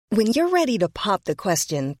When you're ready to pop the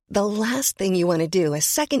question, the last thing you want to do is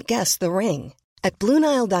second-guess the ring. At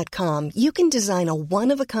BlueNile.com, you can design a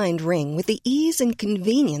one-of-a-kind ring with the ease and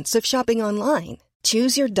convenience of shopping online.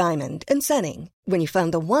 Choose your diamond and setting. When you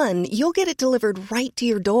find the one, you'll get it delivered right to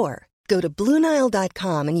your door. Go to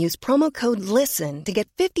BlueNile.com and use promo code LISTEN to get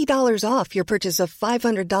 $50 off your purchase of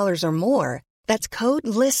 $500 or more. That's code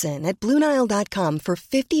LISTEN at BlueNile.com for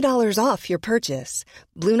 $50 off your purchase.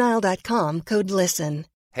 BlueNile.com, code LISTEN.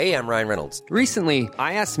 Hey, I'm Ryan Reynolds. Recently,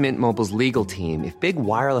 I asked Mint Mobile's legal team if big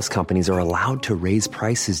wireless companies are allowed to raise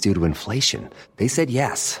prices due to inflation. They said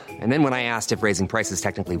yes. And then when I asked if raising prices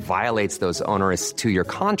technically violates those onerous two-year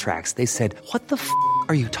contracts, they said, "What the f***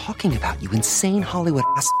 are you talking about, you insane Hollywood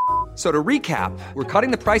ass?" So to recap, we're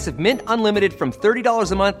cutting the price of Mint Unlimited from $30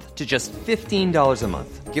 a month to just $15 a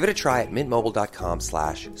month. Give it a try at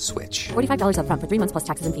mintmobile.com/switch. $45 up front for 3 months plus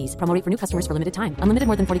taxes and fees. Promo rate for new customers for limited time. Unlimited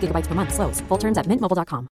more than 40 gigabytes per month. Slows full terms at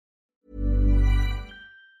mintmobile.com.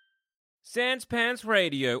 Sans Pants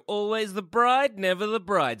Radio, always the bride, never the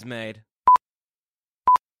bridesmaid.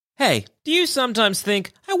 Hey, do you sometimes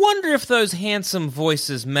think, I wonder if those handsome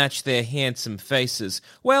voices match their handsome faces?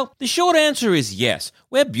 Well, the short answer is yes,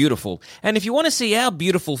 we're beautiful. And if you want to see our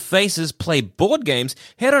beautiful faces play board games,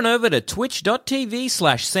 head on over to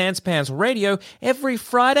twitch.tv/sanspantsradio every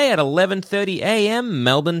Friday at 11:30 a.m.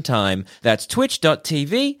 Melbourne time. That's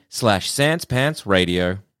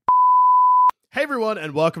twitch.tv/sanspantsradio. Hey everyone,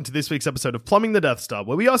 and welcome to this week's episode of Plumbing the Death Star,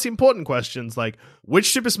 where we ask important questions like,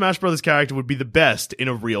 which Super Smash Bros. Character would be the best in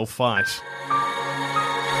a real fight?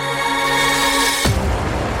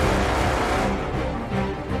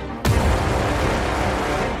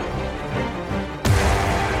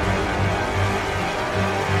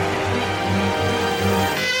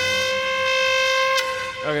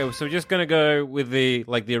 Okay, so we're just gonna go with the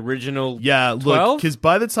original. Yeah, 12? look, because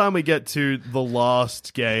by the time we get to the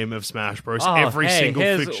last game of Smash Bros, every single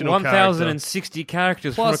fictional 1,060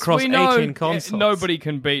 characters from across we know 18 consoles. Nobody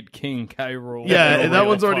can beat King K. Rool. Yeah, that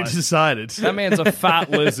one's already decided. That man's a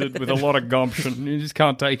fat lizard with a lot of gumption. You just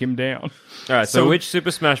can't take him down. All right, so which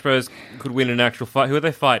Super Smash Bros. Could win an actual fight? Who are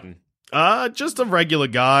they fighting? Just a regular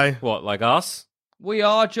guy. What, like us? We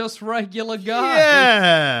are just regular guys.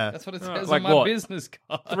 Yeah. That's what it says like on my what? business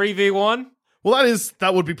card. 3v1? Well,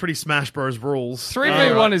 that would be pretty Smash Bros. Rules.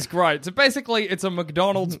 3v1 is great. So basically, it's a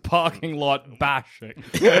McDonald's parking lot bashing.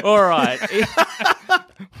 All right.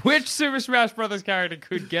 Which Super Smash Brothers character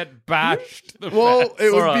could get bashed the Well, best?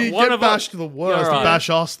 it would Alright, be one get of bashed us- the worst, Alright.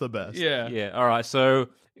 bash us the best. Yeah. Yeah, all right. So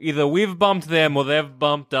either we've bumped them or they've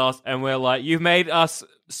bumped us, and we're like, you've made us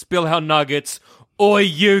spill our nuggets, or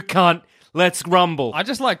you can't. Let's rumble. I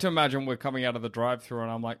just like to imagine we're coming out of the drive-thru and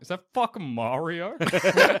I'm like, is that fucking Mario?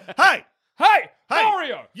 Hey! Hey,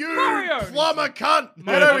 Mario! You Mario! plumber cunt! Get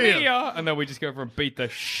Mamma over here! mia! And then we just go over and beat the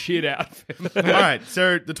shit out of him. Alright,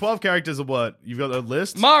 so the 12 characters are what? You've got the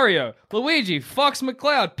list? Mario, Luigi, Fox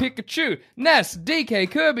McCloud, Pikachu, Ness, DK,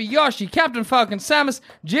 Kirby, Yoshi, Captain Falcon, Samus,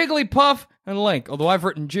 Jigglypuff, and Link. Although I've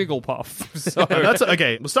written Jigglypuff. So, That's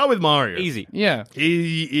okay, we'll start with Mario. Easy. yeah.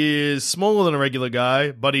 He is smaller than a regular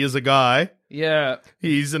guy, but he is a guy. Yeah.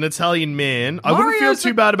 He's an Italian man. I wouldn't feel Mario's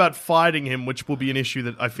too bad about fighting him, which will be an issue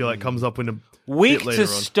that I feel like comes up in a Weak bit later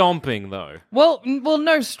to on. stomping, though. Well,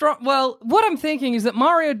 no strong. Well, what I'm thinking is that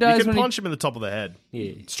Mario You does can when punch him in the top of the head.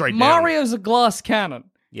 Yeah. Straight down. Mario's a glass cannon.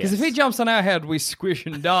 Because Yes. if he jumps on our head, we squish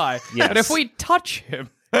and die. Yes. But if we touch him,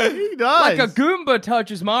 He does. like a Goomba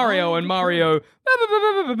touches Mario and Mario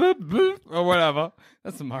or whatever.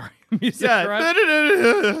 That's the Mario music,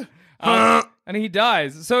 right? Yeah. And he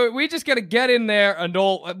dies. So we just got to get in there and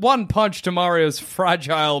all one punch to Mario's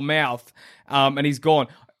fragile mouth, and he's gone.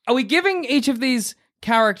 Are we giving each of these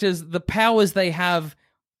characters the powers they have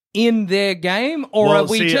in their game, or Well, are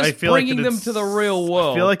we see, I just feel like bringing that them it's- to the real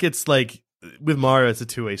world? I feel like it's like with Mario, it's a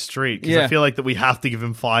two-way street because Yeah. I feel like that we have to give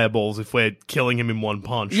him fireballs if we're killing him in one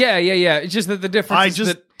punch. yeah. It's just that the difference I is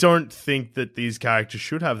just that don't think that these characters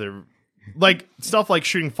should have their like stuff like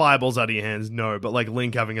shooting fireballs out of your hands. No, but like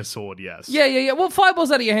Link having a sword, yes. Yeah. Well,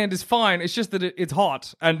 fireballs out of your hand is fine. It's just that it's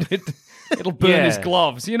hot and it'll burn Yeah. his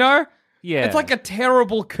gloves, you know? Yeah. It's like a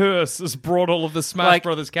terrible curse has brought all of the Smash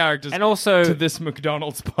Brothers characters and also to this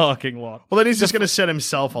McDonald's parking lot. Well, then he's just going to set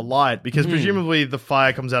himself alight because presumably the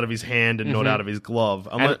fire comes out of his hand and not out of his glove.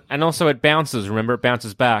 and also it bounces, remember? It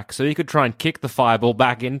bounces back. So you could try and kick the fireball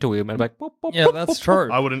back into him and be like, boop, boop, Yeah, boop, that's boop,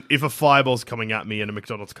 true. I wouldn't. If a fireball's coming at me in a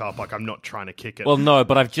McDonald's car park, I'm not trying to kick it. Well, no,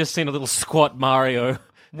 but I've just seen a little squat Mario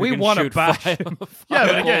We can want to shoot bash fire- him. Yeah, but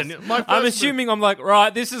fireballs. again, my I'm first assuming I'm like,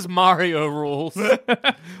 right, this is Mario rules.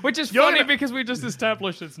 Which is You're funny gonna- because we just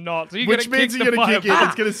established it's not. So you're which gonna means kick you're the going to kick it. fireball.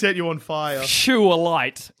 It's going to set you on fire. Shoe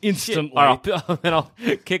alight instantly. All right, then I'll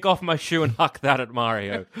kick off my shoe and huck that at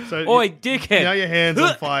Mario. So Oi, you- dickhead! Now your hand's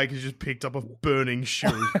on fire because you just picked up a burning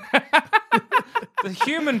shoe. The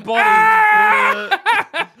human body,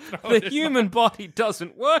 the human body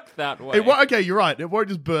doesn't work that way. Okay, you're right. It won't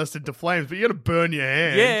just burst into flames, but you're going to burn your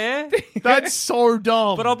hand. Yeah, That's so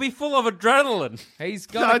dumb. but I'll be full of adrenaline. He's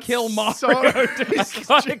gonna That's kill Mario. so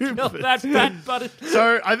Gotta kill stupid. that fat butted.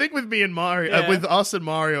 So I think with me and Mario, Yeah. with us and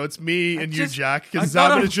Mario, it's me and you, just- Jack, I because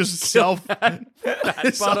gotta Zaman is just kill self butterball.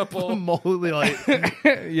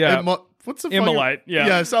 Yeah. What's the Immolate, fucking-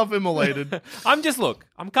 yeah. self-immolated. I'm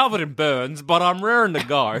covered in burns, but I'm raring to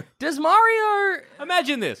go. Does Mario?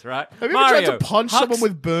 Imagine this, right? Have you Mario ever tried to punch hucks- someone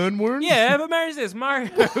with burn wounds? Yeah, but Mary's this.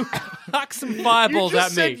 Mario hucks some you fireballs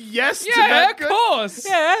just at said me. yes to Yeah, that. of course.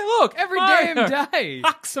 Yeah, look. Every Mario damn day.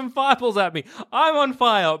 hucks some fireballs at me. I'm on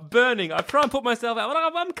fire, burning. I try and put myself out.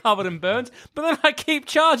 I'm covered in burns, but then I keep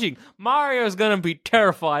charging. Mario's going to be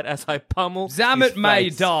terrified as I pummel Zamet his may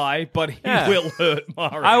face. die, but he Yeah. will hurt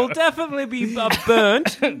Mario. I will definitely be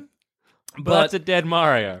burnt, but that's a dead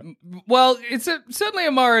Mario. Well, it's certainly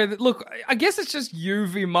a Mario that, look, I guess it's just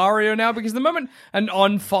UV Mario now, because the moment an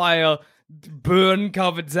on fire, burn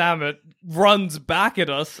covered Zamet runs back at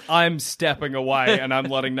us, I'm stepping away and I'm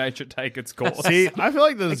letting nature take its course. See, I feel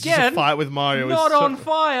like there's just Again, a fight with Mario. is Not so- on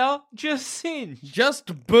fire, just singed.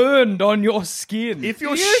 Just burned on your skin. If Do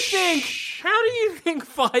you're you think? How do you think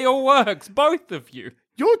fire works? Both of you.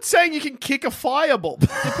 you're saying you can kick a fireball.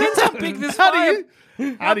 Depends how big this How fire.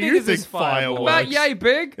 How do big you is this think fire fireball? works? about yay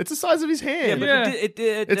big. It's the size of his Yeah, hand. but Yeah.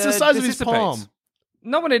 It's the size of his dissipates. palm.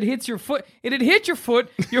 Not when it hits your foot. It'd hit your foot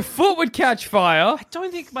would catch fire. I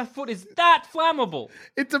don't think my foot is that flammable.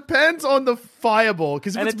 It depends on the fireball.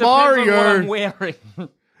 Because if And it it's depends on what I'm Mario, wearing.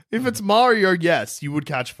 if it's Mario, yes, you would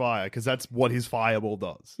catch fire because that's what his fireball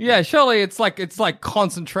does. Yeah, surely it's like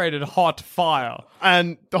concentrated hot fire.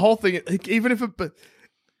 And the whole thing, even if it, but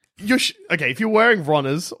you're okay. If you're wearing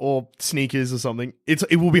runners or sneakers or something,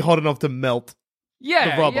 it will be hot enough to melt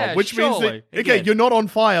Yeah, the rubber, yeah, which means surely. that okay, Again. you're not on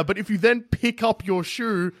fire. But if you then pick up your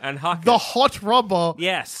shoe And huck the it. hot rubber,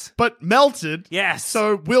 Yes. but melted, Yes.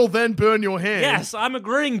 so will then burn your hand. Yes, I'm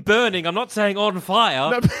agreeing burning. I'm not saying on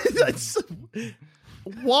fire. No, but that's,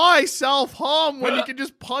 why self-harm when you can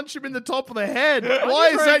just punch him in the top of the head? Why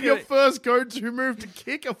is that your first go-to move to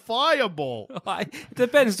kick a fireball? It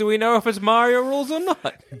depends. Do we know if it's Mario rules or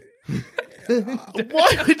not?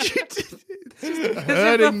 Why would you do it's just If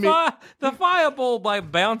hurting me? the fireball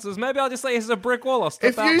bounces, maybe I'll just say it's a brick wall. I'll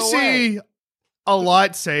step If out you the way. see a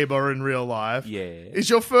lightsaber in real life, Yeah. is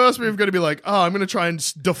your first move going to be like, oh, I'm going to try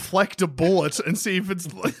and deflect a bullet and see if it's...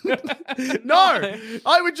 No!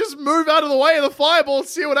 I would just move out of the way of the fireball and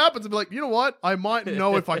see what happens and be like, you know what? I might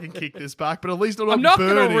know if I can kick this back, but at least I'm not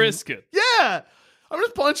burning. going to risk it. Yeah! I'm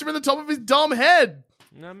just punch him in the top of his dumb head.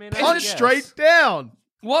 I mean, Punch yes. straight down.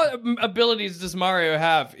 What abilities does Mario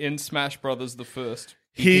have in Smash Brothers the first?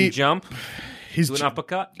 He can jump, he's do an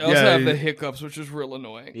uppercut. I also Yeah, have the he- hiccups, which is real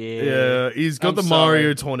annoying. Yeah, he's got I'm the sorry.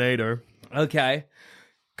 Mario tornado. Okay.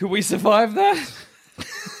 Could we survive that?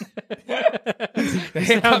 The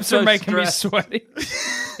hiccups so are making stressed. me sweaty.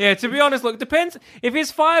 Yeah, to be honest, look, depends if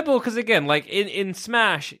his fireball, because again, like in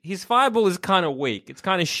Smash, his fireball is kind of weak. It's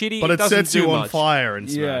kind of shitty. But it doesn't sets do you on much. fire in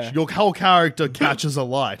Smash. Yeah. Your whole character catches a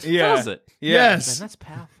light. Yeah. Does it? Yeah. Yes. Man, that's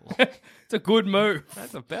powerful. It's a good move.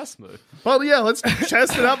 That's the best move. Well, yeah, let's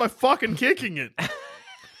test it out by fucking kicking it.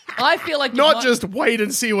 I feel like Not just wait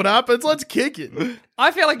and see what happens. Let's kick it.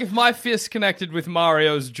 I feel like if my fist connected with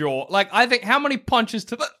Mario's jaw, like I think how many punches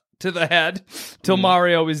to the head till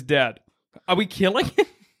Mario is dead? Are we killing him?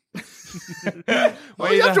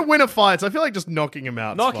 Well, you have to win a fight, so I feel like just knocking him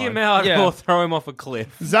out. Knock him out Yeah. or throw him off a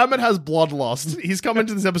cliff. Zaman has bloodlust. He's come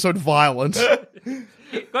into this episode violent.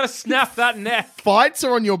 Gotta snap that neck. Fights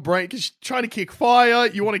are on your brain because you're trying to kick fire.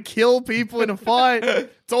 You want to kill people in a fight.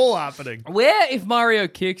 It's all happening. Where if Mario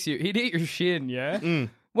kicks you, he'd eat your shin, yeah?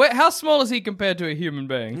 Where, how small is he compared to a human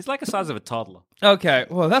being? He's like the size of a toddler. Okay,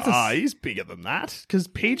 well that's a... Ah, he's bigger than that because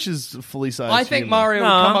Peach is fully sized. I think human. Mario would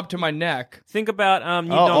No. come up to my neck. Think about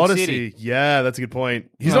New Oh, Donk Odyssey. City. Yeah, that's a good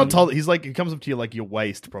point. He's not tall. He's like he comes up to you like your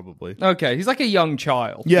waist, probably. Okay, he's like a young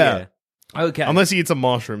child. Yeah. Okay. Unless he eats a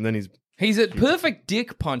mushroom, then he's. He's a perfect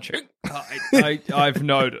dick puncher. I've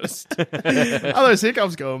noticed. How are those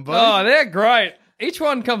hiccups going, buddy? Oh, they're great. Each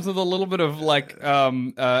one comes with a little bit of like, what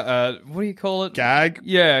do you call it? Gag.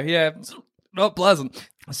 Yeah. It's not pleasant.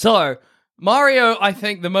 So, Mario, I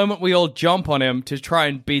think the moment we all jump on him to try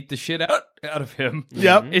and beat the shit out out of him.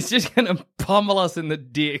 Yep. It's just going to pummel us in the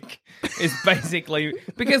dick. Is basically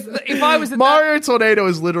because if I was at Mario Tornado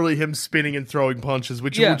is literally him spinning and throwing punches,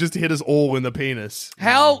 which Yeah. will just hit us all in the penis.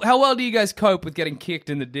 how well do you guys cope with getting kicked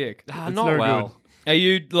in the dick? Not no well. Are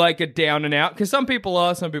you like a down and out? Because some people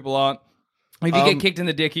are, some people aren't. If you get kicked in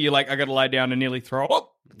the dick, are you like, I got to lie down and nearly throw up?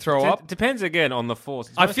 Depends again on the force.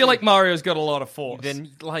 I feel like Mario's got a lot of force.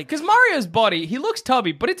 then like Because Mario's body, he looks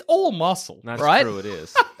tubby, but it's all muscle, that's right? true. It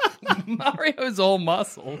is. Mario's all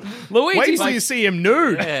muscle. Luigi's Wait till like, you see him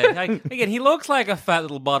nude. Yeah, like, again, he looks like a fat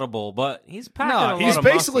little butterball, but he's packing No, a lot He's of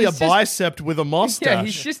basically muscle. a bicep with a mustache. yeah,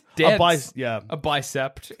 he's just dead. Yeah. A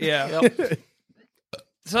bicep. Yeah.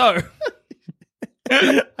 So,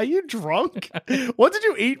 Are you drunk? What did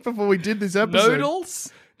you eat before we did this episode?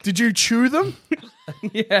 noodles? Did you chew them?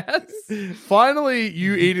 Yes. Finally,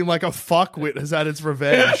 you eating like a fuckwit has had its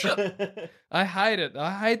revenge. I hate it.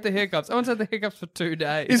 I hate the hiccups. I once had the hiccups for 2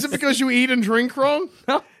 days. Is it because you eat and drink wrong?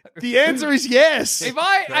 The answer is yes. If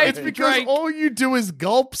I ate It's and because drank, all you do is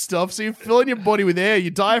gulp stuff, so you're filling your body with air.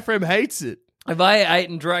 Your diaphragm hates it. if I ate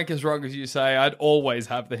and drank as wrong as you say, I'd always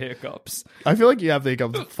have the hiccups. I feel like you have the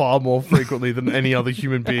hiccups far more frequently than any other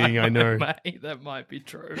human being I know. Mate, that might be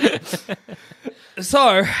true.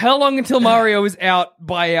 So, how long until Mario is out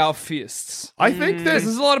by our fists? I think There's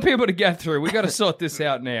there's a lot of people to get through. We got to sort this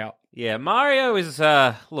out now. Yeah, Mario is.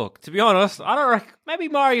 Look, to be honest, I don't reckon. Maybe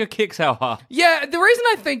Mario kicks how hard. Yeah, the reason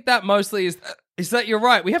I think that mostly is that you're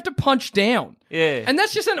right. We have to punch down. Yeah, And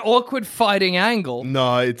that's just an awkward fighting angle.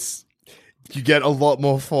 no, it's you get a lot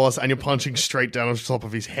more force, and you're punching straight down on top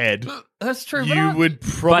of his head. That's true. but You I- would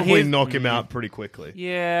probably his- knock him out pretty quickly.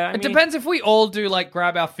 yeah. I It mean, depends if we all do like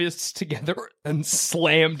grab our fists together and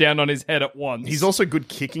slam down on his head at once. He's also good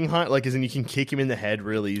kicking height, like as in you can kick him in the head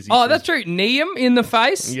really easy. Oh, that's true. Knee him in the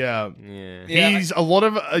face. Yeah. Yeah. He's a lot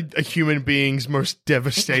of a human being's most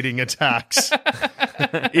devastating attacks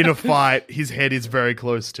in a fight. His head is very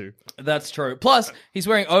close to. That's true. Plus, he's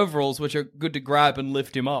wearing overalls, which are good to grab and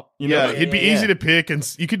lift him up. You know? Yeah, he'd be easy to pick, and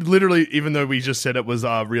you could literally, even though we just said it was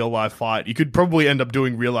a real life fight, you could probably end up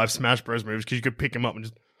doing real life Smash Bros moves because you could pick him up and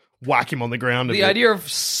just whack him on the ground. The idea of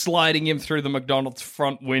sliding him through the McDonald's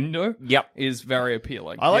front window Yep. is very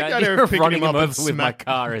appealing. I like the the idea of picking running him up and over with my smack.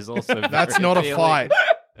 car is also. That's very not a appealing. fight.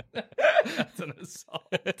 That's an assault.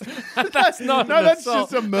 That's not. No, an that's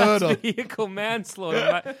assault. just a murder. That's vehicle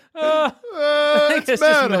manslaughter. Mate. I think It's it's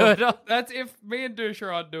just murder. murder. That's if me and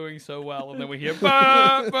Dusha aren't doing so well, and then we hear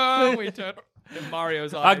bah, bah, we turn. And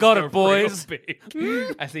Mario's eyes I got go it, boys. real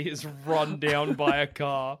big as he is run down by a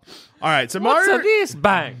car. All right, so What's Mario, this?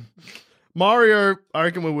 Bang. Mario, I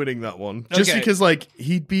reckon we're winning that one. Just Okay. because, like,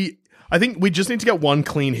 he'd be. I think we just need to get one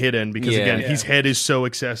clean hit in because, Yeah. again, Yeah. his head is so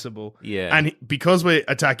accessible. Yeah. And because we're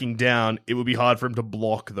attacking down, it would be hard for him to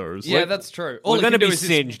block those. Yeah, Like, that's true. All We're he going can to do be is just-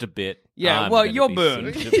 singed a bit. Yeah, I'm well, gonna you're be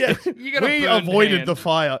burned. singed a bit. yeah. You got a we burned avoided hand. the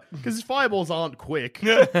fire because his fireballs aren't quick.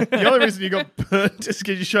 The only reason you got burnt is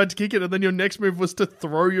because you tried to kick it, and then your next move was to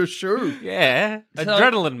throw your shoe. Yeah.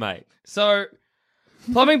 Adrenaline, mate. So,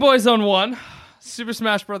 Plumbing Boys on 1, Super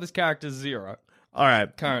Smash Brothers character 0. All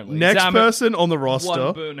right, Currently. next Zamet, person on the One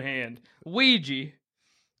roster. burn hand. Ouija,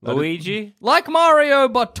 Luigi like Mario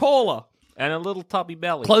but taller, and a little tubby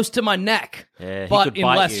belly. close to my neck, Yeah, he but could in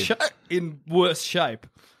bite less you. in worse shape.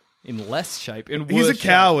 In less shape. In worse He's a shape.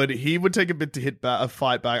 coward. He would take a bit to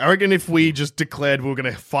fight back. I reckon if we just declared we were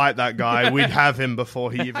going to fight that guy, we'd have him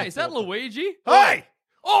before he even. Hey, is that Luigi? Hey,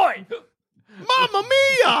 Oi! Mamma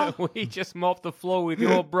Mia! We just mopped the floor with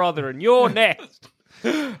your brother, and you're next.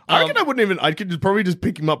 I reckon I wouldn't even. I could probably just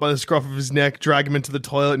pick him up by the scruff of his neck, drag him into the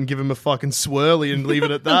toilet, and give him a fucking swirly and leave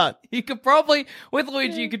it at that. You could probably, with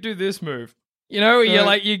Luigi, you could do this move. You know, you're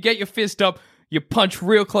like, you get your fist up, you punch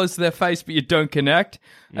real close to their face, but you don't connect.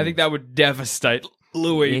 I think that would devastate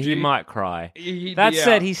Luigi. He might cry. He'd That be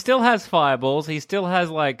said, out. he still has fireballs. He still has,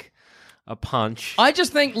 like, a punch. I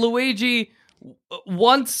just think Luigi,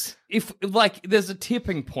 once, if, like, there's a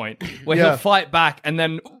tipping point where Yeah. he'll fight back and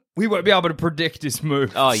then we won't be able to predict his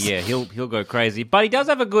move. Oh, yeah, he'll go crazy. But he does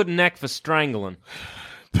have a good neck for strangling.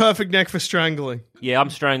 Perfect neck for strangling. Yeah, I'm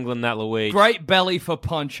strangling that Luigi. Great belly for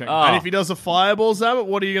punching. Oh. And if he does a fireball, Zamet,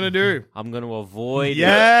 what are you going to do? I'm going to avoid it.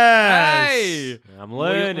 Yes. Hey! I'm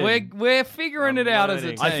learning. We're figuring it out as a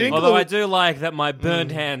learning. team. I think- Although I do like that my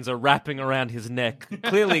burned hands are wrapping around his neck,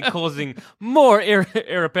 clearly causing more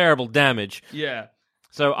irreparable damage. Yeah.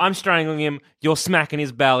 So I'm strangling him. You're smacking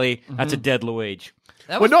his belly. That's a dead Luigi.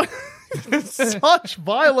 That We're was, not. Such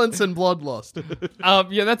violence and bloodlust.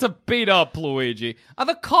 Yeah, that's a beat up Luigi. Are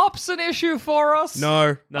the cops an issue for us?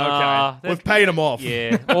 No. Nah, We've paid him off.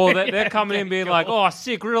 Yeah. Or they're coming in being like, oh,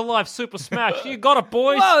 sick, real life Super Smash. You got it,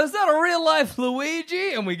 boys. Whoa, is that a real life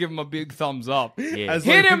Luigi? And we give him a big thumbs up. Yeah. As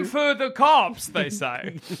Hit like- him for the cops, they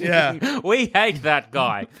say. Yeah. We hate that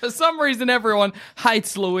guy. For some reason, everyone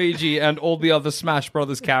hates Luigi and all the other Smash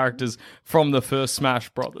Brothers characters from the first Smash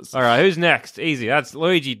Brothers. All right, who's next? Easy. That's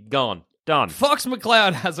Luigi gone. Done. Fox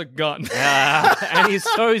McCloud has a gun. And he's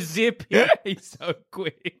so zippy. He's so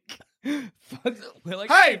quick. We're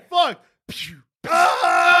like, Hey, fuck!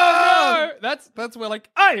 oh, no! That's we're like,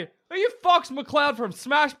 hey, are you Fox McCloud from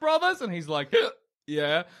Smash Brothers? And he's like,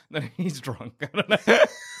 yeah. Then he's drunk. I don't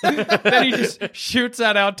know. Then he just shoots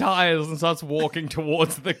at our tires and starts walking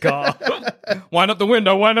towards the car. Wind up the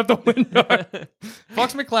window, wind up the window.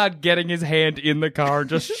 Fox McCloud getting his hand in the car and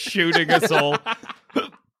just shooting us all.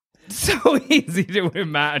 So easy to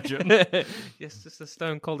imagine. Yes, just a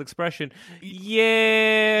stone cold expression.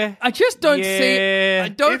 Yeah. I just don't see. Yeah. I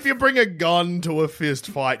don't. If you bring a gun to a fist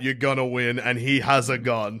fight, you're gonna win, and he has a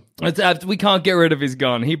gun. We can't get rid of his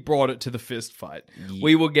gun. He brought it to the fist fight.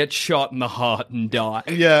 We will get shot in the heart and die.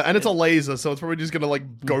 Yeah, and it's a laser, so it's probably just gonna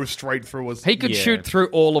like go straight through us. He could Yeah. shoot through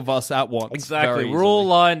all of us at once. Exactly. very We're all easily.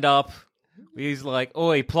 lined up. He's like,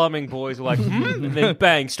 oi, plumbing boys. We're like, and then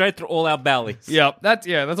bang, straight through all our bellies. Yep, that's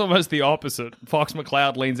almost the opposite. Fox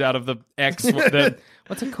McCloud leans out of the X, the,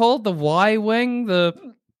 what's it called? The Y-wing?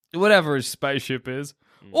 The whatever his spaceship is.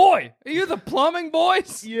 Oi, are you the plumbing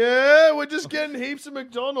boys? Yeah, we're just getting heaps of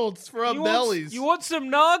McDonald's for our bellies. You want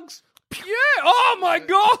some nugs? Yeah, oh my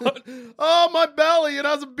god! Oh, my belly, it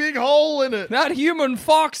has a big hole in it. That human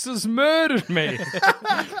fox has murdered me.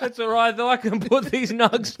 That's all right, though. I can put these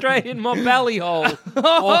nugs straight in my belly hole.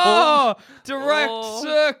 Oh, direct Oh.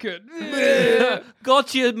 circuit.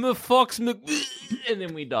 Got you, Fox Mc... And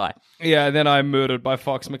then we die. Yeah, and then I'm murdered by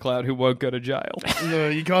Fox McCloud, who won't go to jail. No,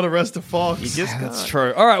 you can't arrest a fox. That's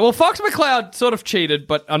true. All right, well, Fox McCloud sort of cheated,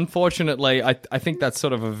 but unfortunately, I think that's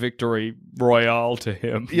sort of a victory royale to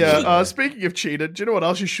him. Yeah, speaking of cheated, do you know what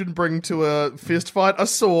else you shouldn't bring to a fist fight? A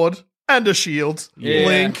sword and a shield. Yeah.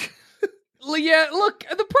 Link. Yeah, look,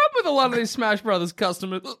 the problem with a lot of these Smash Brothers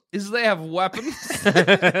customers is they have weapons.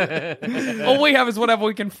 All we have is whatever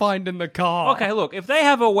we can find in the car. Okay, look, if they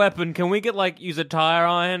have a weapon, can we get, like, use a tire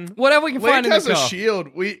iron? Whatever we can find Link in has the a car. shield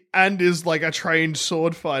and is like a trained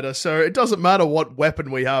sword fighter, so it doesn't matter what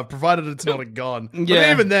weapon we have, provided it's not a gun. Yeah. But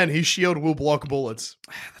even then, his shield will block bullets.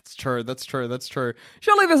 That's true.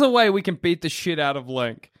 Surely there's a way we can beat the shit out of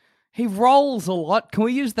Link. He rolls a lot. Can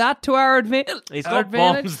we use that to our advantage? He's got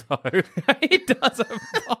bombs, though. He does have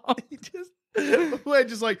bombs. We're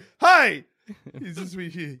just like, hey! He's just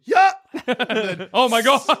here. Yeah! And then, Oh my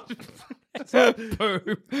god!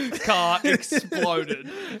 Boom. Car exploded.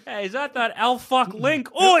 Hey, is that Alfuck Link?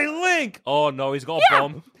 Oi, Link! Oh, no, he's got a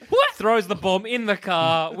bomb. What? Throws the bomb in the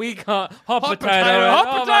car. We can't... Hot potato. hot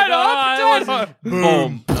Oh, my potato, God. hot potato.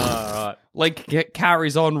 Boom. All right. Link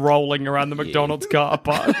carries on rolling around the McDonald's car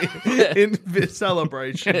park. in this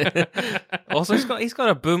celebration. Also, he's got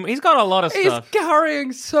a boom. He's got a lot of He's stuff.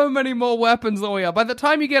 carrying so many more weapons than we are. By the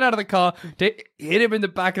time you get out of the car, to hit him in the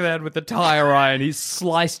back of the head with the tire iron, he's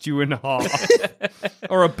sliced you in half.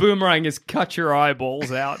 Or a boomerang has cut your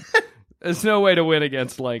eyeballs out. There's no way to win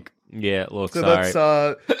against Link. Yeah, look, So sorry.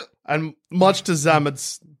 that's, and much to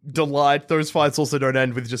Zamet's delight, those fights also don't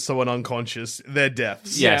end with just someone unconscious. They're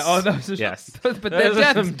deaths. Yes. Yeah, those are, Yes. But they're Those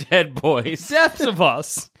are deaths. some dead boys. Deaths of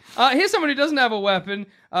us. Here's someone who doesn't have a weapon.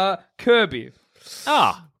 Kirby.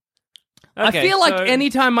 Ah. Okay, I feel like so-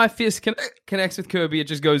 anytime my fist connects with Kirby, it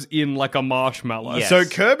just goes in like a marshmallow. Yes. So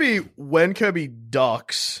when Kirby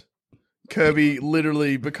ducks, Kirby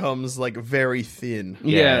literally becomes like very thin,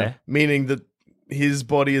 Yeah. meaning that his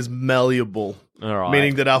body is malleable. All right.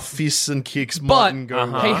 Meaning that our fists and kicks But mightn't go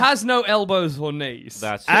he well. has no elbows or knees.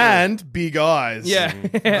 That's true. And big eyes.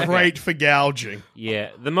 yeah. Great for gouging. Yeah,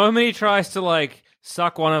 the moment he tries to, like,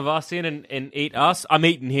 suck one of us in and eat us, I'm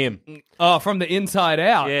eating him. Oh, from the inside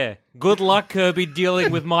out. Yeah. Good luck, Kirby,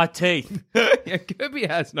 dealing with my teeth. Yeah, Kirby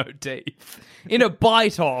has no teeth. In a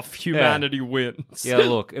bite-off, humanity wins. Yeah,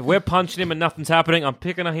 look, if we're punching him and nothing's happening, I'm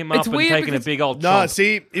picking him up It's and weird taking a because- big old No, chomp.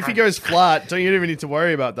 see, if he goes flat, don't you even need to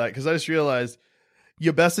worry about that, because I just realized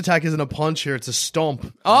your best attack isn't a punch here, it's a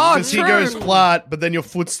stomp. Oh, Because he true. goes flat, but then your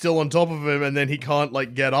foot's still on top of him, and then he can't,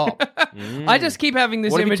 like, get up. I just keep having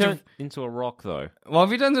this What if he image turns of... into a rock, though? Well, if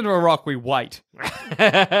he turns into a rock, we wait.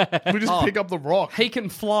 We just pick up the rock. He can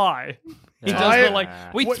fly. He does I- feel like...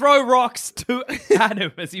 We throw rocks at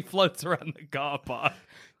him as he floats around the car park.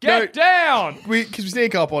 Get down! Because we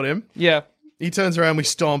sneak up on him, Yeah. He turns around, we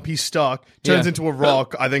stomp, he's stuck, turns into a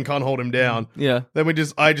rock, I then can't hold him down. Yeah. Then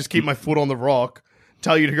I just keep my foot on the rock,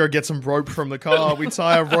 tell you to go get some rope from the car. We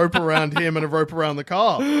tie a rope around him and a rope around the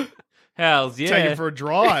car. Hells yeah. Take him for a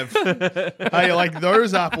drive. How you like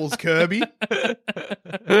those apples, Kirby?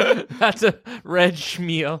 That's a red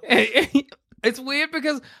schmeal. It's weird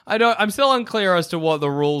because I'm still unclear as to what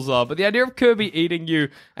the rules are, but the idea of Kirby eating you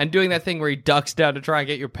and doing that thing where he ducks down to try and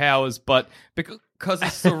get your powers, but because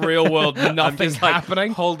it's the real world, nothing's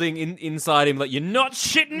happening. Holding inside him, like, you're not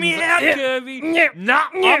shitting me out, Kirby. No,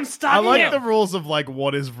 I'm stuck. I like the rules of like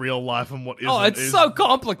what is real life and what isn't. Oh, it's so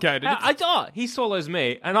complicated. He swallows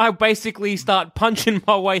me, and I basically start punching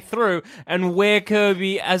my way through and wear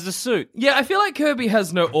Kirby as a suit. Yeah, I feel like Kirby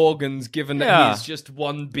has no organs, given that he's just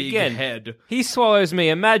one big head. He swallows me.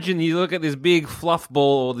 Imagine you look at this big fluff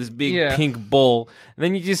ball or this big pink ball, and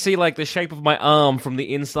then you just see like the shape of my arm from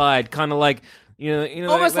the inside, kind of like, you know,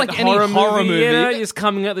 almost like the any horror movie. You know, just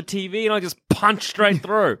coming at the TV, and I just punch straight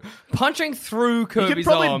through. Punching through Kirby's you could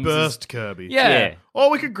probably arms. burst Kirby. Yeah. Or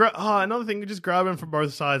we could another thing, we could just grab him from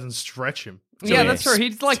both sides and stretch him. Yeah, that's true.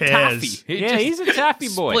 He's like taffy. He's a taffy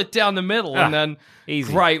boy. Split down the middle, and then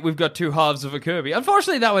easy. Great, we've got two halves of a Kirby.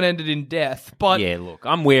 Unfortunately, that one ended in death. But yeah, look,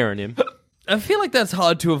 I'm wearing him. I feel like that's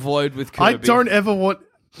hard to avoid with Kirby. I don't ever want.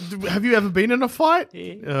 Have you ever been in a fight?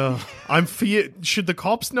 Yeah. I'm feared. Should the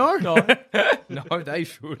cops know? No, they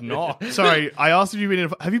should not. Sorry, I asked if you've been in.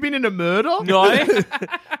 Have you been in a murder? No, shut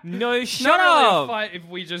Not really a up. fight if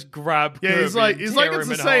we just grab Kirby. Yeah, he's like it's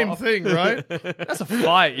the same thing, right? That's a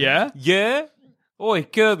fight, yeah. Yeah. Oi,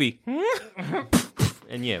 Kirby.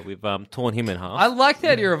 And yeah, we've torn him in half. I like the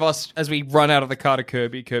idea of us as we run out of the car to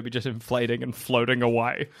Kirby just inflating and floating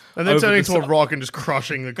away. And then turning into a rock and just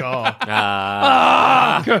crushing the car.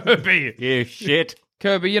 Kirby. Yeah, shit.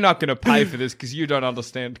 Kirby, you're not going to pay for this because you don't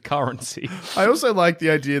understand currency. I also like the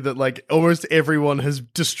idea that like almost everyone has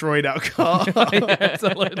destroyed our car. Yeah,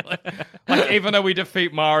 absolutely. Like even though we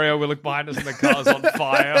defeat Mario, we look behind us and the car's on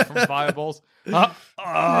fire from fireballs.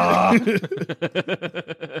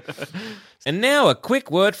 And now a quick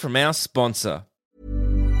word from our sponsor.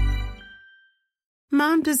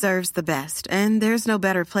 Mom deserves the best, and there's no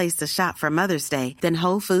better place to shop for Mother's Day than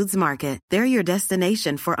Whole Foods Market. They're your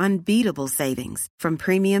destination for unbeatable savings, from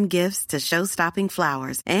premium gifts to show-stopping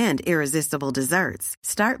flowers and irresistible desserts.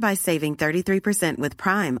 Start by saving 33% with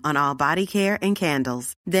Prime on all body care and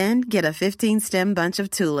candles. Then get a 15-stem bunch of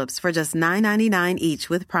tulips for just $9.99 each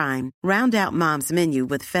with Prime. Round out Mom's menu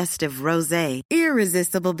with festive rosé,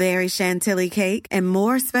 irresistible berry chantilly cake, and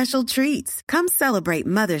more special treats. Come celebrate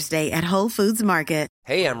Mother's Day at Whole Foods Market.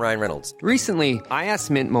 Hey, I'm Ryan Reynolds. Recently, I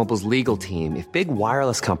asked Mint Mobile's legal team if big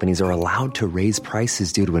wireless companies are allowed to raise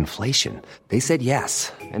prices due to inflation. They said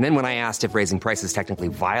yes. And then when I asked if raising prices technically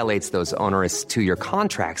violates those onerous 2-year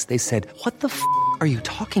contracts, they said, "What the f*** are you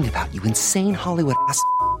talking about, you insane Hollywood ass?"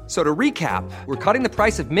 So to recap, we're cutting the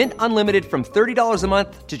price of Mint Unlimited from $30 a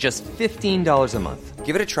month to just $15 a month.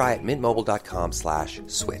 Give it a try at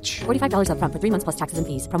mintmobile.com/switch. $45 up front for 3 months plus taxes and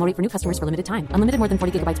fees. Promo rate for new customers for limited time. Unlimited more than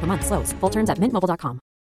 40 gigabytes per month. Slows full terms at mintmobile.com.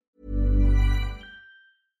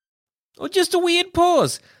 Or just a weird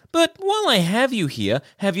pause. But while I have you here,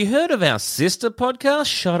 have you heard of our sister podcast,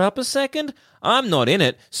 Shut Up a Second? I'm not in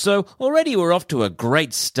it, so already we're off to a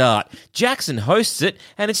great start. Jackson hosts it,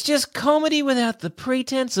 and it's just comedy without the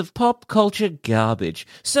pretense of pop culture garbage.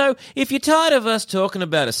 So if you're tired of us talking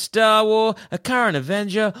about a Star Wars, a current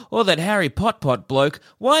Avenger, or that Harry Pot bloke,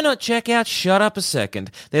 why not check out Shut Up a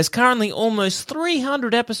Second? There's currently almost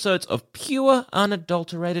 300 episodes of pure,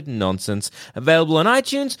 unadulterated nonsense, available on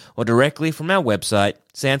iTunes or directly from our website,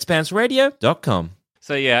 sanspantsradio.com.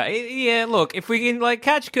 So yeah, look, if we can like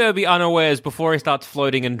catch Kirby unawares before he starts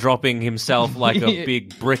floating and dropping himself like a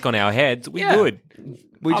big brick on our heads, we would.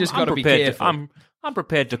 We just got to be careful. I'm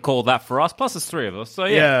prepared to call that for us. Plus, it's 3 of us. So we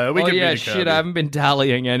can beat Kirby. Shit, I haven't been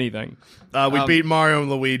dallying anything. We beat Mario and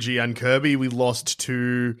Luigi and Kirby. We lost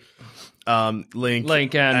to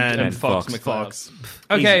Link and Fox McCloud. Fox.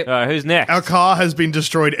 Okay, who's next? Our car has been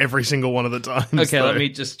destroyed every single one of the times. Okay, though. let me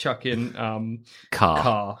just chuck in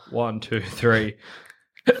car. 1, 2, 3,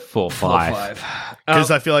 4, 5.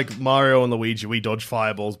 Because I feel like Mario and Luigi, we dodge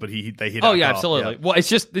fireballs, but they hit. Oh yeah, absolutely. Yeah. Well, it's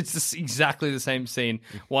just exactly the same scene.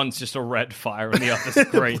 One's just a red fire and the other's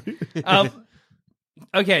green.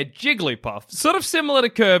 Okay, Jigglypuff, sort of similar to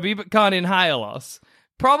Kirby, but can't inhale us.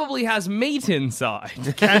 Probably has meat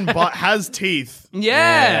inside. Can bite, has teeth.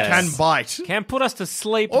 Yes. Can bite. Can put us to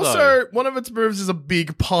sleep. Also, though. one of its moves is a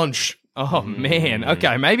big punch. Oh man.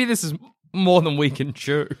 Okay, maybe this is more than we can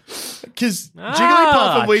chew. Because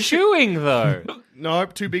Jigglypuff and we chewing though.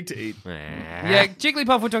 Nope, too big to eat. Yeah,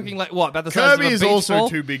 Jigglypuff, we're talking like what, about the size Kirby of a is beach also ball?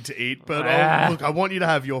 too big to eat, but look, I want you to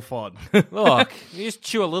have your fun. Look, you just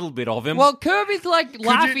chew a little bit of him. Well, Kirby's like you-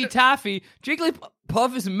 Laffy Taffy.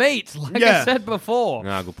 Jigglypuff is meat, like I Yeah. said before.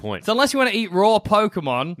 no, good point. So unless you want to eat raw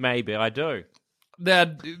Pokemon, Maybe I do.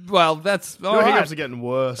 that's all Your right. hiccups are getting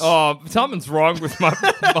worse. Oh, something's wrong with my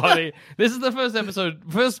body. This is the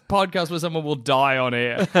first podcast where someone will die on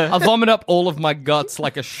air. I'll vomit up all of my guts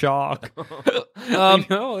like a shark.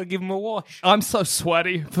 I'll give him a wash. I'm so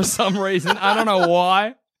sweaty for some reason. I don't know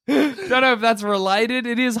why. Don't know if that's related.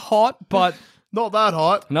 It is hot, but Not that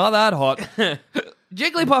hot. not that hot.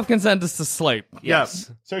 Jigglypuff can send us to sleep. Yes.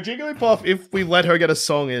 Yeah. So Jigglypuff, if we let her get a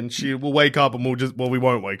song in, she will wake up and we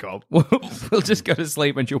won't wake up. We'll just go to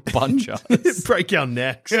sleep and she'll punch us. Break our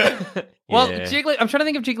necks. Well, Yeah. I'm trying to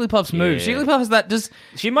think of Jigglypuff's moves. Yeah. Jigglypuff has that just...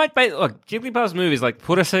 She might look, Jigglypuff's move is like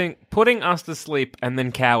putting us to sleep and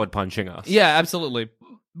then coward punching us. Yeah, absolutely.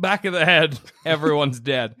 Back of the head, everyone's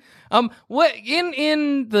dead.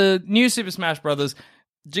 In the new Super Smash Brothers,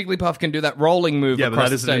 Jigglypuff can do that rolling move Yeah, but across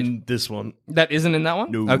that the isn't stage. in this one. That isn't in that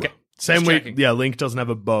one? No. Okay. Same Just way. checking. Yeah, Link doesn't have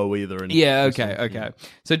a bow either. In Yeah, this okay, one. okay.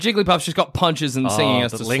 So Jigglypuff's just got punches and singing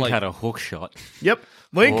us but to Link sleep. had a hook shot. Yep.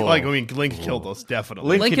 Link, Oh. Link killed us,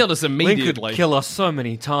 definitely. Link killed us immediately. Link could kill us so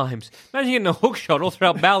many times. Imagine getting a hook shot all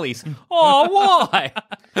throughout Bally's. Oh, why?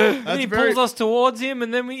 Then he very- pulls us towards him,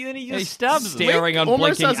 and then he just He's stabs us. staring on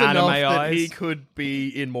Almost blinking has enough anime that eyes. he could be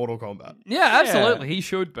in Mortal Kombat. Yeah, absolutely. He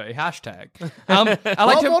should be. Hashtag. I like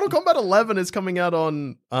Well, to. Mortal Kombat 11 is coming out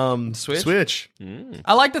on Switch.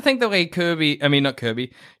 I like to think the way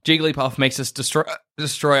Jigglypuff makes us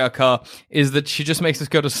destroy our car is that she just makes us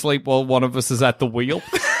go to sleep while one of us is at the wheel.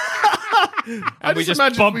 And we just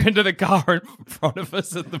imagine bump into the car in front of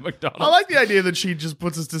us at the McDonald's. I like the idea that she just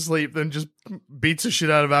puts us to sleep, then just beats the shit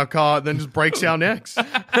out of our car, and then just breaks our necks.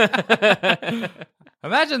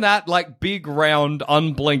 Imagine that, like, big, round,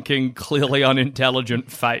 unblinking, clearly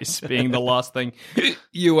unintelligent face being the last thing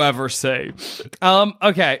you ever see.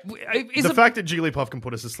 Okay. The fact that Jigglypuff can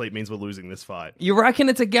put us to sleep means we're losing this fight. You reckon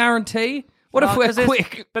it's a guarantee? What if we're 'Cause there's-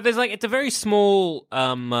 quick? But there's it's a very small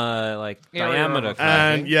diameter. kind of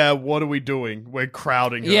And thing. yeah, what are we doing? We're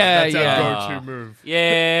crowding her. Yeah, That's yeah. our go-to move.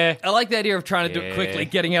 Yeah. I like the idea of trying to do it Yeah. quickly,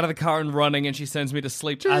 getting out of the car and running, and she sends me to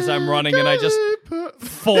sleep as I'm running, and I just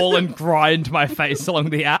fall and grind my face along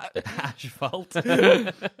the asphalt.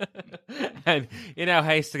 And in our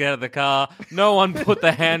haste to get out of the car, no one put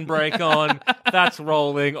the handbrake on. That's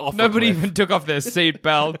rolling off. Nobody a cliff. even took off their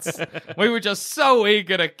seatbelts. We were just so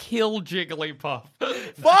eager to kill Jigglypuff.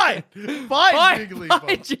 Fight! Fight, Fight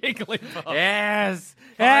Jigglypuff! Jigglypuff. Yes.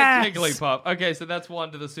 Fight Yes. Jigglypuff. Okay, so that's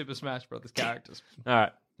one to the Super Smash Brothers characters. All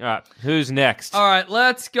right. Who's next? All right,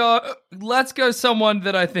 let's go someone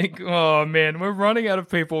that I think, oh man, we're running out of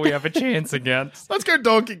people we have a chance against. Let's go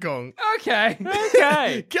Donkey Kong. Okay.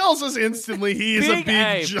 Okay. Kills us instantly. He is a Big big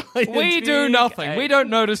ape. giant. We do Big nothing. ape. We don't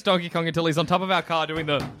notice Donkey Kong until he's on top of our car doing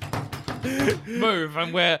the move,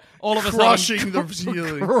 and we're all of a Crushing sudden the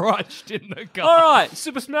ceiling. crushed in the car. All right.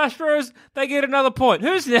 Super Smash Bros. They get another point.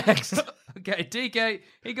 Who's next? Okay, DK,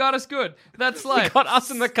 he got us good. That's like Got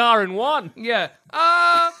us in the car in one. yeah.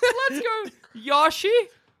 Let's go Yoshi.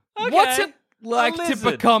 Okay. What's it like A to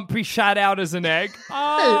lizard. be shot out as an egg?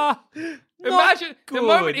 Imagine the good.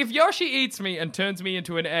 moment if Yoshi eats me and turns me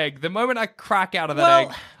into an egg. The moment I crack out of that Well-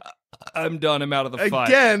 egg, I'm done. I'm out of the fight.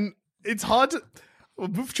 Again, it's hard to... Well,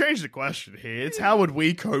 we've changed the question here. It's how would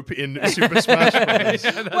we cope in Super Smash Bros.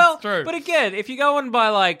 Yeah, that's Well, true. but again, if you're going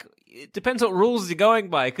by it depends what rules you're going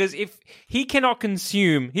by. Because if he cannot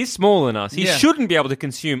consume, he's smaller than us. He Yeah. shouldn't be able to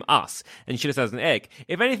consume us and shoot us as an egg.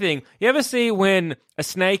 If anything, you ever see when a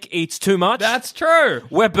snake eats too much? That's true.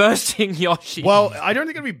 We're bursting Yoshi. Well, I don't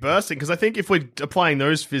think it'd be bursting, because I think if we're applying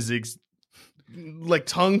those physics,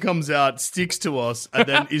 tongue comes out, sticks to us, and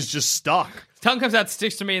then is just stuck. Tongue comes out,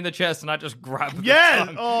 sticks to me in the chest, and I just grab the Yeah.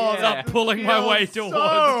 tongue. Oh, Start pulling my way towards.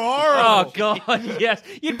 oh god, yes.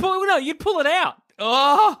 You'd pull it out.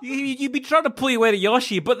 Oh! You'd be trying to pull your way to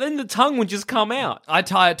Yoshi, but then the tongue would just come out. I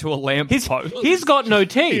tie it to a lamp post. He's got no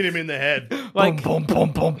Hit teeth. him in the head. Like, boom,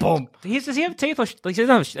 boom, boom, boom. does he have teeth? Or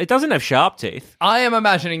it doesn't have sharp teeth. I am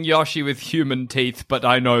imagining Yoshi with human teeth, but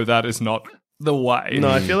I know that is not the way. No,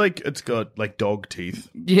 I feel like it's got, dog teeth.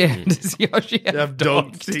 Yeah, does Yoshi have,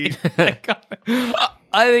 Dog teeth.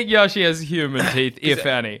 I think Yoshi has human teeth, if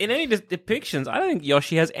any. In any depictions, I don't think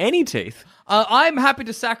Yoshi has any teeth. I'm happy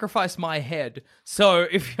to sacrifice my head. So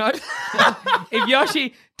if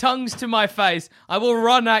Yoshi tongues to my face, I will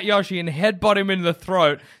run at Yoshi and headbutt him in the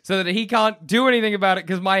throat so that he can't do anything about it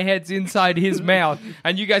because my head's inside his mouth.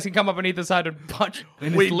 And you guys can come up on either side and punch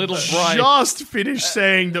in his little brain. Just finished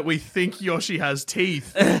saying that we think Yoshi has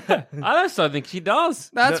teeth. I also think she does.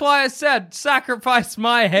 That's why I said sacrifice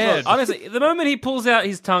my head. Look, honestly, the moment he pulls out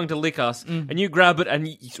his tongue to lick us, and you grab it and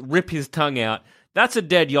you rip his tongue out, that's a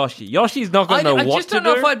dead Yoshi. Yoshi's not going to know what to do. I just don't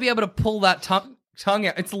know if I'd be able to pull that tongue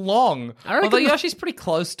out. It's long. Although Yoshi's pretty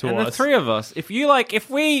close to and us. the three of us, if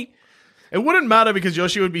we... It wouldn't matter because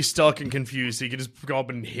Yoshi would be stuck and confused. So he could just go up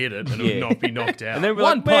and hit it, and it would not be knocked out. And then we're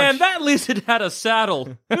One like, man, punch. that lizard had a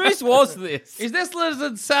saddle. Whose was this? Is this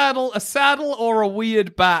lizard a saddle or a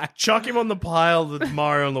weird back? Chuck him on the pile that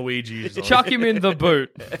Mario and Luigi is on. Chuck him in the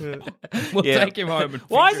boot. We'll Yeah. take him home. And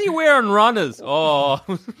Why is he wearing runners? Oh,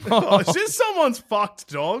 Oh, is this someone's fucked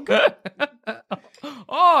dog?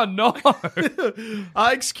 Oh no!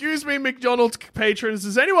 Excuse me, McDonald's patrons.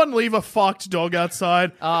 Does anyone leave a fucked dog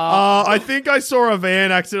outside? I think I saw a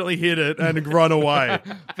van accidentally hit it and run away.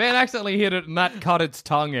 Van accidentally hit it and that cut its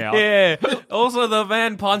tongue out. yeah. Also, the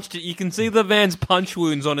van punched it. You can see the van's punch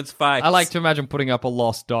wounds on its face. I like to imagine putting up a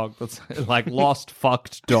lost dog. That's like lost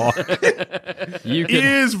fucked dog. You can.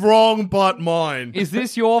 Is wrong, but mine. Is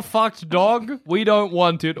this your fucked dog? We don't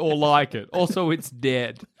want it or like it. Also, it's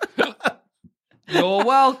dead. You're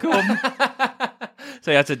welcome.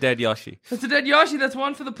 So that's a dead Yoshi. That's a dead Yoshi. That's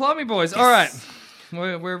one for the Plummy Boys. All right,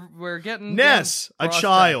 we're getting Ness, a getting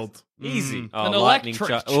child. Easy. Oh, An lightning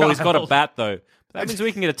electric Oh, he's got a child. bat, though. That means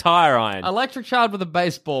we can get a tire iron. Electric child with a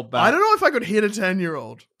baseball bat. I don't know if I could hit a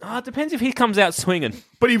 10-year-old. Oh, it depends if he comes out swinging.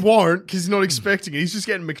 But he won't, because he's not expecting it. He's just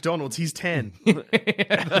getting McDonald's. He's 10.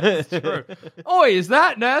 True. Oi, is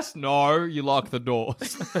that Ness? No, you lock the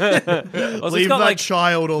doors. Also, Leave that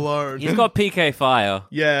child alone. He's got PK Fire.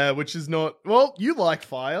 Yeah, which is not... Well, you like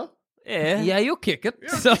fire. Yeah. Yeah, you'll kick it.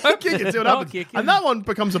 So Kick it, see what I'll happens. kick it. And that one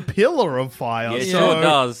becomes a pillar of fire. It so sure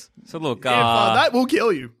does. So look, that will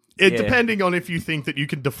kill you. It, Yeah. Depending on if you think that you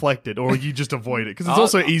can deflect it or you just avoid it. Because it's I'll-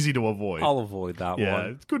 also easy to avoid. I'll avoid that yeah, one.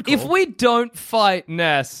 it's good call. if we don't fight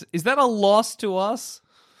Ness, is that a loss to us?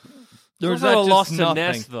 Or It's is also that a just loss to nothing?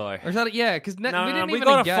 Ness, though. Or is that because we didn't we even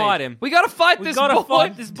gotta engage. fight him. We gotta fight We this gotta boy.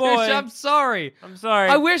 fight this boy. Trish, I'm sorry. I'm sorry.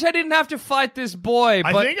 I wish I didn't have to fight this boy.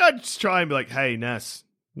 I But think I'd just try and be like, hey, Ness,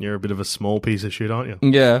 you're a bit of a small piece of shit, aren't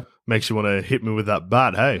you? yeah. Makes you want to hit me with that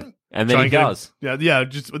bat, hey. And then Try he and get him- does. Yeah,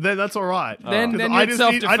 just then that's all right. Then 'Cause you I had just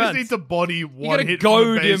self-defense. need to body one gotta hit from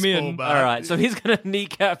goad the him baseball in. bat. All right, so he's going to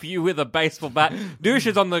kneecap you with a baseball bat. Douche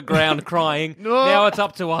is on the ground crying. No. Now it's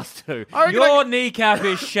up to us two. I reckon Your kneecap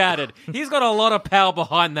is shattered. He's got a lot of power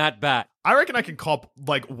behind that bat. I reckon I can cop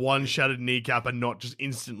like one shattered kneecap and not just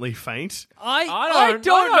instantly faint. I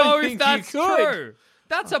don't know if think that's you could. true.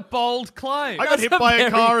 That's a bold claim. I got hit a by a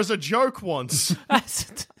very- car as a joke once.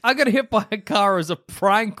 I got hit by a car as a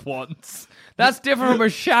prank once. That's different from a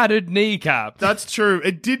shattered kneecap. That's true.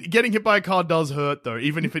 Getting hit by a car does hurt though,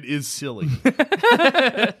 even if it is silly.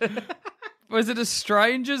 Was it a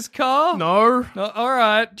stranger's car? No. No, all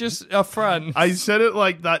right, just a friend. I said it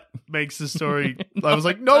like that makes the story. I was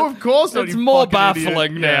like, no, of course not. It's you more fucking idiot.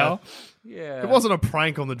 baffling now. Yeah. It wasn't a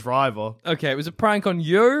prank on the driver. Okay, it was a prank on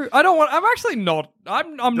you. I'm actually not.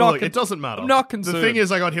 I'm No, not. look, it doesn't matter. I'm not concerned. The thing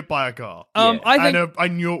is, I got hit by a car. I think and I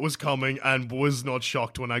knew it was coming and was not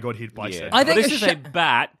shocked when I got hit by said I car. think this is a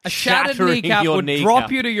bat a shattered shattering kneecap your would kneecap.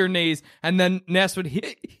 drop you to your knees, and then Ness would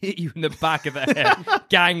hit you in the back of the head,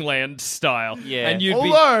 gangland style. Yeah. and you'd be.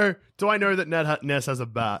 Although, do I know that Ness has a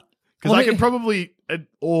bat? Because Well, I could probably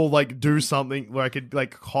or like do something where I could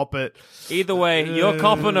like hop it. Either way, you're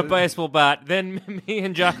copping a baseball bat. Then me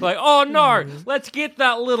and Jack are like, oh no, let's get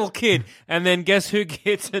that little kid. And then guess who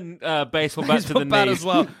gets a baseball bat to the bat knees? as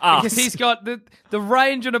well Us. because he's got the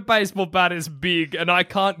range on a baseball bat is big, and I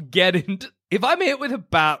can't get into. If I'm hit with a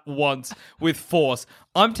bat once with force,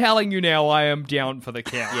 I'm telling you now, I am down for the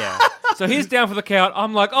count. Yeah. So he's down for the count.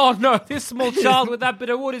 I'm like, oh no, this small child with that bit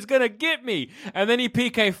of wood is going to get me. And then he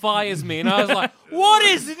PK fires me. And I was like, what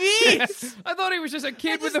is this? I thought he was just a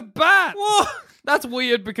kid with a bat. What? That's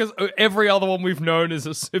weird because every other one we've known is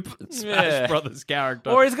a Super Smash Yeah. Brothers character.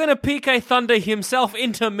 Or he's going to PK Thunder himself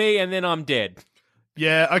into me and then I'm dead.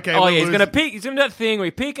 Yeah, okay. Oh we're yeah, he's losing. gonna peek. He's doing that thing where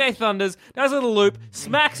he PK Thunders, does a little loop,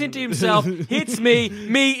 smacks into himself, hits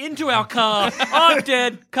me into our car. I'm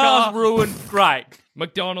dead. Car's ruined. Great.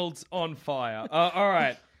 McDonald's on fire. All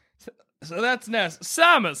right. So that's Ness.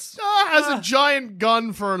 Samus. Has a giant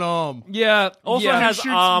gun for an arm. Yeah. Also yeah. has Shoots-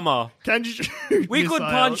 armor. Can you shoot We could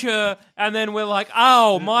missiles? punch her, and then we're like,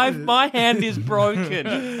 "Oh, my hand is broken,"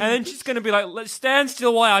 and then she's gonna be like, "Let's stand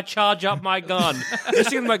still while I charge up my gun." Just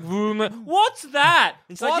gonna be like, "Vroom." What's that?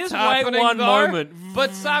 It's like, What's just wait happening, one though? moment.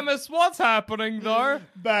 But Samus, what's happening though?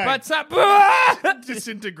 Bang. But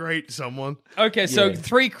Disintegrate someone. okay, so Yeah.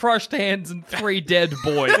 3 crushed hands and 3 dead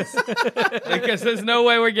boys. Because there's no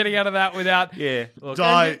way we're getting out of that without. Yeah. Look,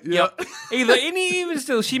 Die. Yeah. Yep. Even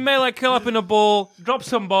still, she may like curl up in a ball, drop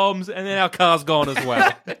some bombs, and then our car's gone as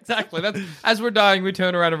well. Exactly. That's as we're dying, we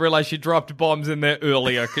turn around and realize she dropped bombs in there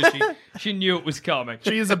earlier because she knew it was coming.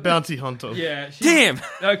 She is a bounty hunter. Yeah. Damn.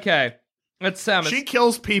 Okay. That's Samus. She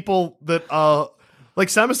kills people that are... Like,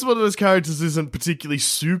 Samus is one of those characters isn't particularly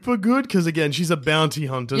super good because, again, she's a bounty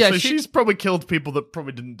hunter. Yeah, so she- she's probably killed people that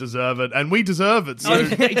probably didn't deserve it, and we deserve it. So Oh,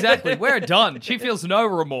 yeah, exactly. We're done. She feels no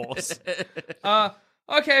remorse.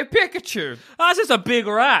 Okay, Pikachu. That's just a big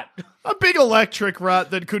rat. a big electric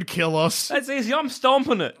rat that could kill us. That's easy. I'm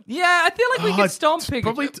stomping it. Yeah, I feel like we Oh, could stomp it's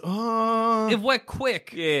Pikachu Probably... if we're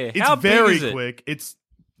quick. Yeah. it's How big very is it? quick. It's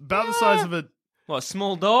about the size of a... What, a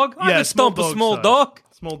small dog? I Yeah, can stomp a dog small size. dog.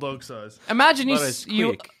 Small dog size. Imagine But it's you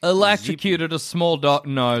quick. electrocuted a small dog.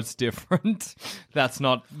 No, it's different. That's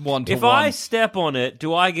not one to If one. I step on it,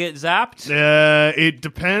 do I get zapped? It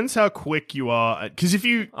depends how quick you are. Because if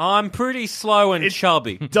you... I'm pretty slow and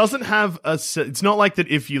chubby. doesn't have a... It's not like that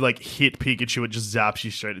if you, like, hit Pikachu, it just zaps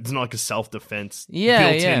you straight. It's not like a self-defense Yeah,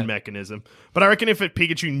 built-in yeah. mechanism. But I reckon if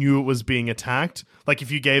Pikachu knew it was being attacked, like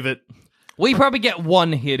if you gave it... We probably get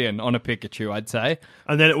one hit in on a Pikachu, I'd say.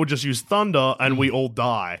 And then it would just use Thunder, and we all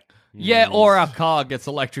die. Yeah, or our car gets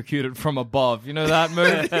electrocuted from above. You know that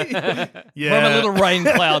move? Yeah. From a little rain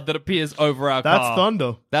cloud that appears over our That's car.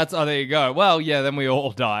 Thunder. That's, oh, there you go. Well, yeah, then we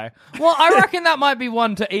all die. Well, I reckon that might be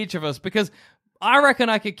one to each of us because I reckon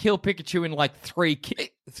I could kill Pikachu in like three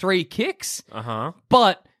kicks. Uh-huh.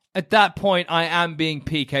 But at that point, I am being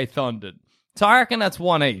PK thundered. So I reckon that's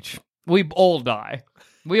one each. We all die.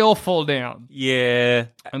 We all fall down. Yeah.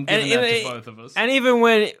 I'm giving that to both of us. And even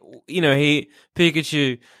when,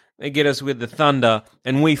 Pikachu, they get us with the thunder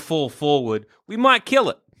and we fall forward, we might kill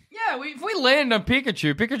it. Yeah, if we land on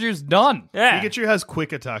Pikachu, Pikachu's done. Yeah. Pikachu has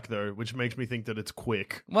quick attack, though, which makes me think that it's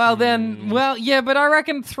quick. Well, then, yeah, but I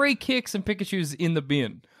reckon 3 kicks and Pikachu's in the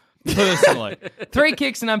bin. Personally. 3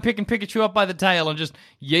 kicks and I'm picking Pikachu up by the tail and just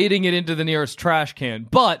yeeting it into the nearest trash can.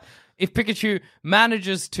 But if Pikachu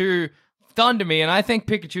manages to thunder me, and I think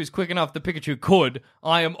Pikachu is quick enough that Pikachu could,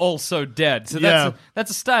 I am also dead. So Yeah.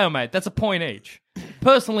 that's a stalemate. That's a point each.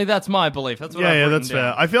 Personally, that's my belief. That's what I've Yeah, written that's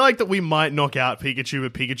down. fair. I feel like that we might knock out Pikachu,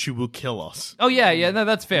 but Pikachu will kill us. Oh, yeah, no,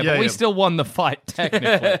 that's fair. Yeah, but we yeah. still won the fight,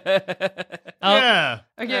 technically. Yeah.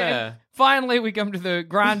 Okay, Yeah. finally we come to the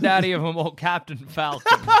granddaddy of them all, Captain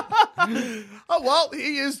Falcon. Oh, well,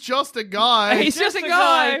 he is just a guy. He's just a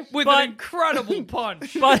guy with but- an incredible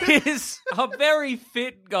punch. But he's a very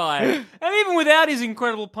fit guy. And even without his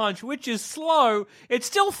incredible punch, which is slow, it's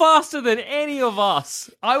still faster than any of us.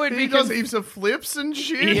 I would He be does conf- heaps of flips and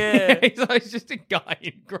shit. Yeah. he's just a guy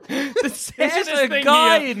in great. The It's just saddest a thing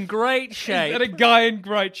guy here in great is shape. that a guy in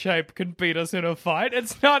great shape can beat us in a fight.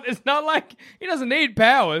 It's not like he doesn't need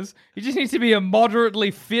powers. He just needs to be a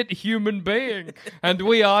moderately fit human being, and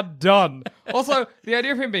we are done. Also, the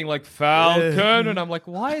idea of him being like Falcon, and I'm like,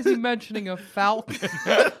 why is he mentioning a falcon?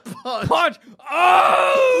 Punch!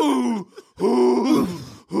 Oh!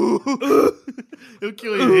 He'll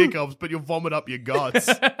kill you in hiccups, but you'll vomit up your guts.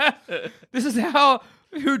 This is how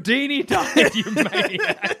Houdini died, you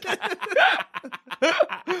maniac.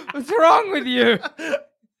 What's wrong with you?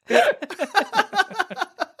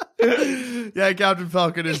 Yeah, Captain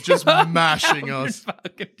Falcon is just mashing us.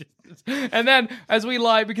 And then, as we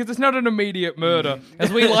lie, because it's not an immediate murder,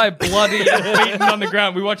 as we lie bloody and beaten on the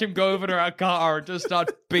ground, we watch him go over to our car and just start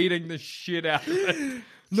beating the shit out of it.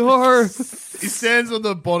 No. He stands on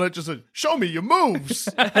the bonnet, just like, show me your moves.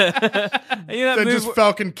 You know that Then move, just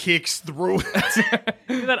Falcon kicks through it.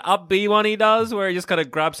 you know that up B one he does where he just kind of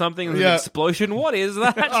grabs something and there's Yeah. an explosion? What is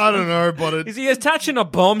that? I don't know, but Is he attaching a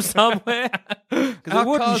bomb somewhere? Because Our it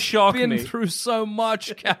wouldn't car's shock been me. through so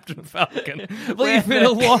much, Captain Falcon. Leave it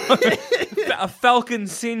alone. A falcon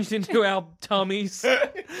singed into our tummies,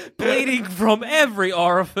 bleeding from every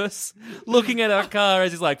orifice, looking at our car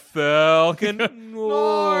as he's like, Falcon,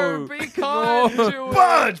 No, be kind to it.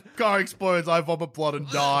 Budge! Car explodes, I vomit blood and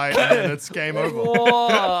die, and then it's game over.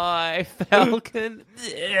 Why, Falcon?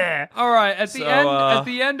 All right, at the So, at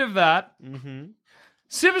the end of that,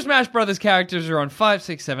 Super Smash Brothers characters are on 5,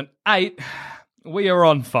 6, 7, 8. We are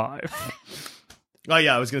on 5. Oh,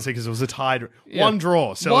 yeah, I was going to say because it was a tied. One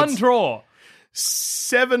draw. So One it's draw.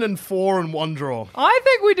 7-4 and one draw. I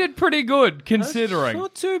think we did pretty good, considering.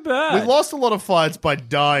 Not too bad. We lost a lot of fights by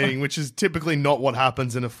dying, which is typically not what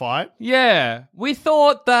happens in a fight. Yeah, we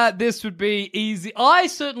thought that this would be easy. I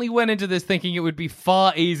certainly went into this thinking it would be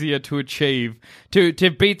far easier to achieve, to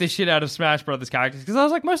beat the shit out of Smash Brothers characters, because I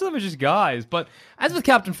was like, most of them are just guys. But as with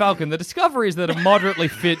Captain Falcon, the discovery is that a moderately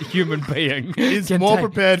fit human being Is can more take-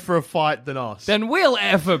 prepared for a fight than us. than we'll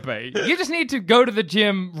ever be. You just need to go to the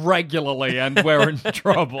gym regularly and we're in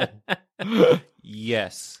trouble.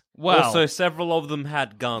 Yes. Wow. Also, several of them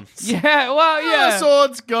had guns. Yeah, well, yeah.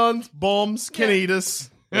 Swords, guns, bombs, can eat us.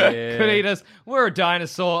 Could eat us. We're a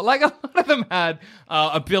dinosaur. Like, a lot of them had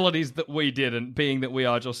abilities that we didn't, being that we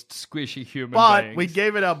are just squishy human But beings. we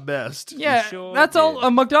gave it our best. Yeah, sure that's all. did.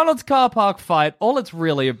 A McDonald's car park fight, all it's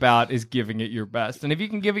really about is giving it your best. And if you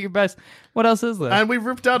can give it your best, what else is there? And we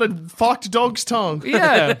ripped out a fucked dog's tongue.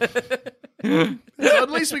 yeah. So at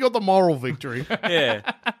least we got the moral victory. Yeah.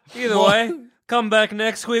 Either way, come back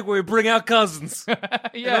next week where we bring our cousins. Yeah.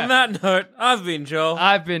 And on that note, I've been Joel.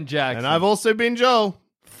 I've been Jackson. And I've also been Joe.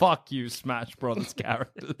 Fuck you, Smash Brothers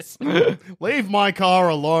characters. Leave my car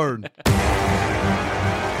alone.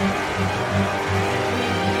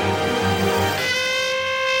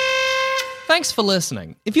 Thanks for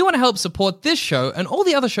listening. If you want to help support this show and all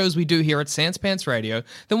the other shows we do here at Sans Pants Radio,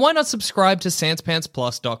 then why not subscribe to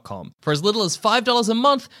SansPantsPlus.com? For as little as $5 a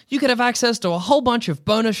month, you could have access to a whole bunch of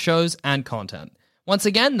bonus shows and content. Once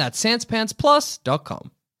again, that's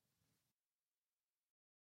SansPantsPlus.com.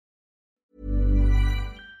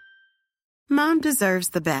 Mom deserves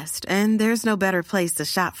the best, and there's no better place to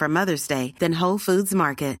shop for Mother's Day than Whole Foods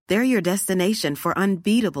Market. They're your destination for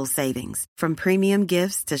unbeatable savings, from premium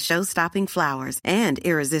gifts to show-stopping flowers and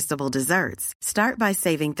irresistible desserts. Start by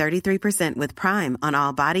saving 33% with Prime on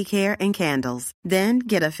all body care and candles. Then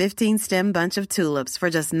get a 15-stem bunch of tulips for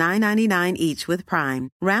just $9.99 each with Prime.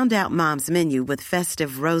 Round out Mom's menu with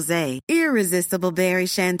festive rosé, irresistible berry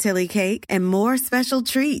chantilly cake, and more special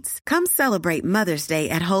treats. Come celebrate Mother's Day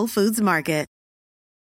at Whole Foods Market.